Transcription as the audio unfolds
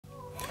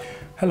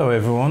Hello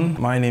everyone,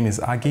 my name is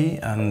Aggie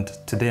and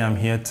today I'm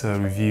here to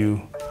review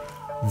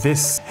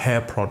this hair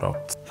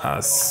product.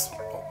 As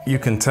you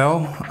can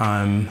tell,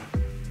 I'm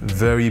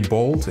very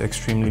bald,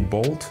 extremely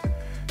bald.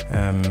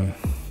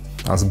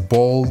 As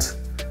bald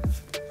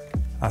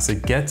as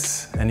it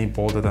gets, any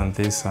bolder than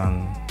this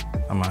and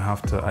I might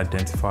have to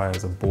identify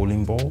as a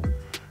bowling ball.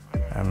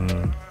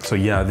 So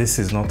yeah, this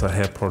is not a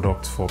hair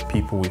product for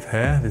people with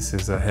hair, this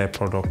is a hair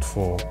product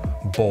for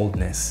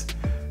baldness.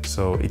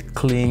 So it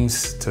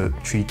claims to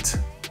treat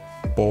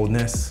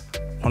baldness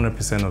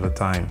 100% of the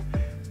time.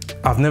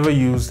 I've never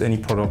used any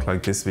product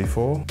like this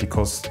before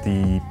because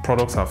the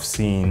products I've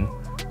seen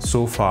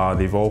so far,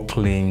 they've all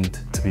claimed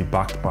to be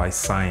backed by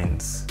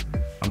science.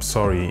 I'm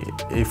sorry,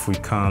 if we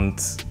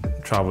can't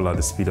travel at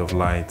the speed of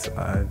light,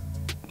 I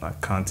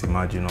can't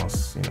imagine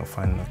us,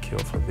 finding a cure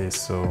for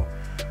this. So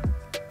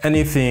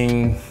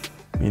anything,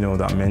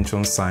 that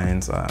mentions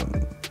science,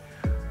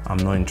 I'm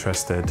not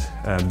interested.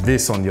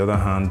 This, on the other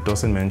hand,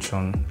 doesn't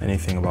mention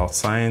anything about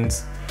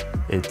science.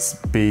 It's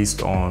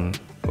based on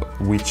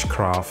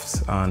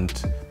witchcraft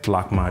and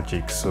black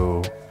magic.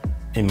 So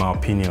in my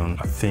opinion,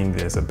 I think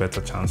there's a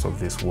better chance of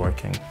this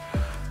working.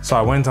 So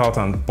I went out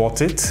and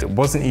bought it. It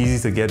wasn't easy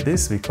to get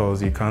this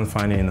because you can't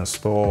find it in a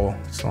store.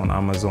 It's on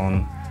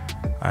Amazon.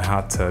 I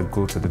had to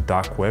go to the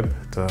dark web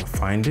to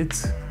find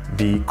it.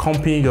 The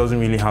company doesn't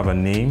really have a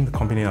name, the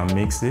company that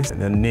makes this.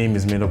 The name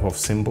is made up of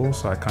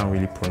symbols, so I can't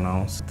really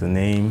pronounce the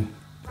name.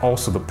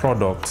 Also the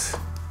product,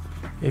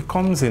 it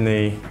comes in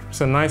it's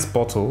a nice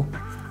bottle,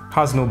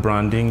 has no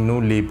branding, no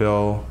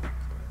label.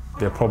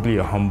 They're probably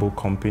a humble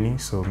company,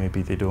 so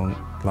maybe they don't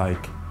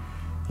like,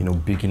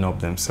 bigging up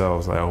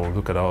themselves, like, oh,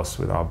 look at us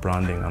with our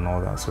branding and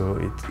all that.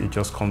 So it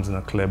just comes in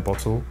a clear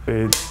bottle.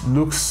 It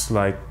looks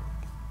like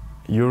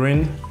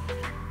urine,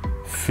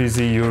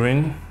 fizzy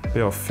urine, a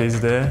bit of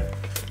fizz there.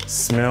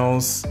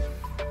 Smells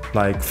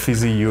like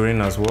fizzy urine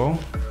as well.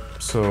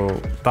 So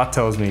that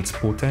tells me it's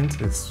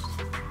potent, it's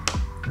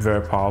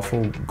very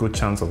powerful, good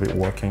chance of it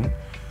working.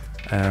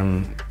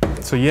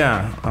 So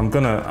yeah, I'm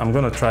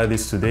gonna try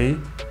this today.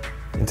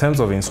 In terms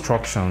of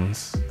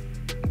instructions,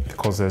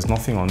 because there's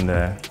nothing on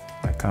there,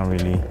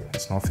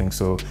 it's nothing.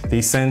 So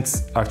they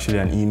sent actually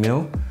an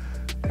email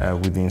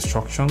with the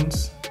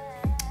instructions.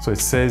 So it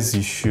says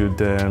you should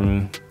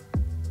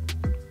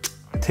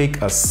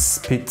take a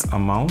spit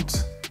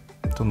amount.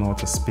 I don't know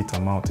what a spit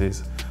amount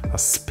is. A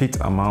spit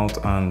amount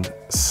and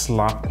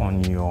slap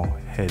on your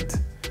head.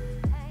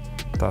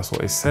 That's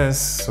what it says.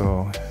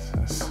 So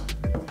let's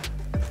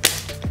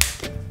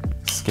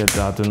get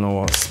that. I don't know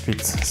what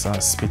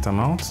spit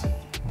amount.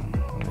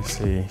 Let me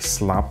say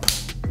slap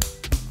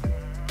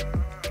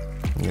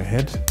on your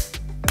head.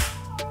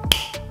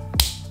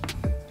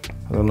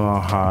 I don't know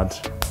how hard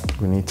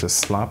we need to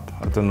slap.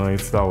 I don't know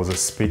if that was a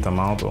spit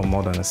amount or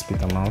more than a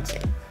spit amount.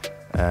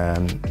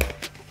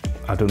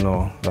 I don't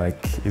know,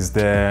 is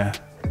there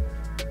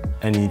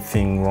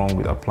anything wrong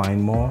with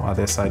applying more? Are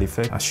there side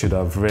effects? I should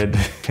have read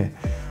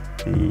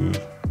the,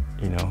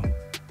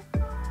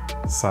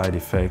 side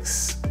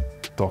effects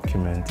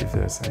document if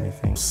there's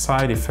anything.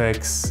 Side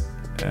effects,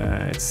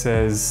 it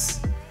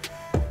says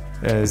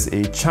there's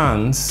a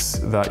chance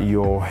that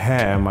your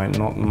hair might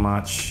not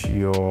match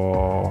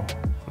your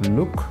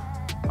look.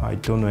 I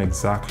don't know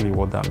exactly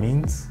what that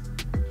means.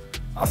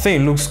 I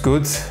think it looks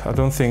good. I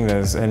don't think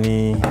there's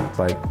any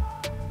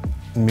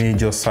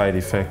major side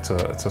effect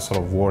to sort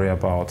of worry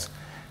about.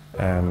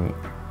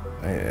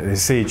 They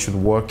say it should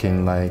work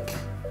in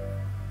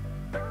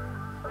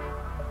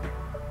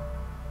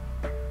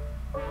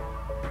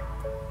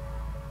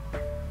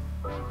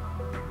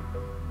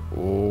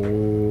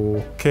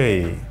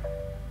okay.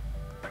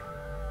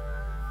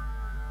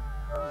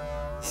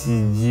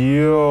 Did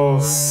you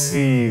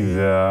see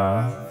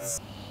that?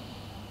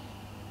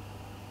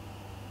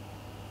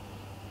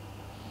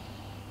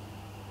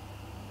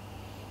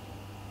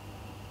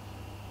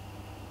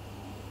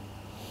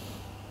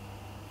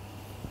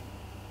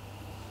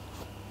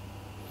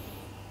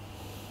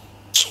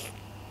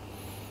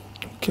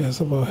 Who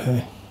cares about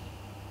hair?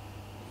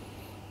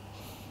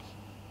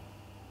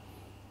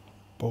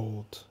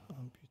 Bold.